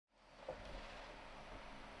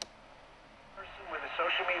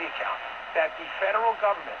media account that the federal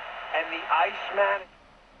government and the ICE man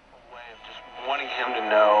way of just wanting him to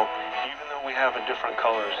know, even though we have a different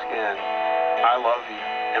color of skin, I love you,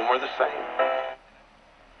 and we're the same.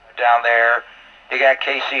 Down there, you got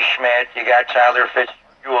Casey Schmidt, you got Tyler Fitz,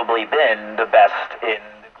 arguably been the best in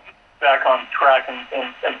back on track and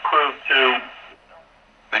prove to.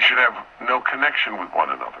 They should have no connection with one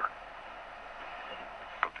another.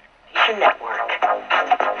 Network.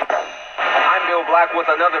 I'm Bill Black with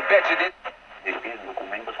another bet you did.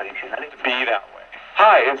 Be that way.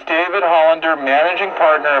 Hi, it's David Hollander, managing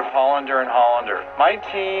partner of Hollander & Hollander. My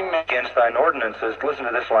team Against thine ordinances, listen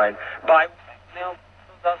to this line. By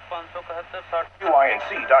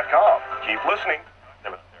UINC.com. Keep listening.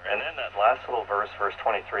 And then that last little verse, verse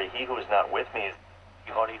 23, he who is not with me is...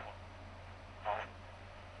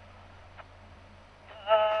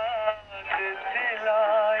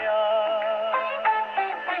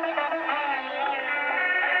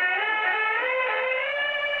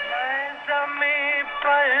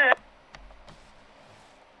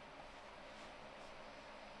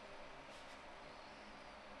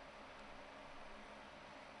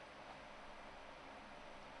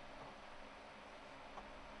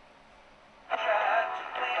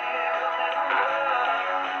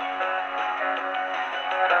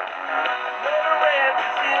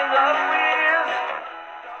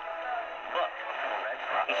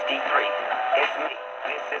 HD3, it's me,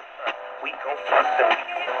 this is we gon' fuss and we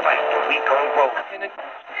gon' fight and we gon' roll. And it's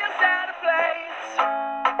out of place,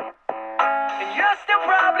 and you're still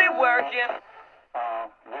probably working.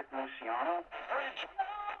 With Luciano?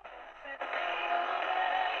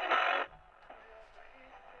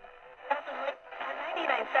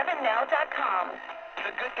 997now.com.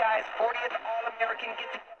 The Good Guys 40th All-American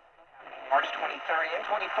Get-Together, March 23rd and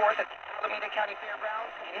 24th at the Alameda County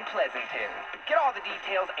Fairgrounds in Pleasanton. Get all the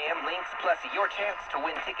details and links, plus your chance to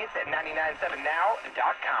win tickets at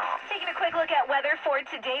 997now.com. Taking a quick look at weather for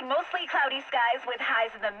today. Mostly cloudy skies with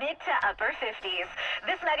highs in the mid to upper 50s.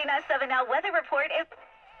 This 99.7 Now weather report is...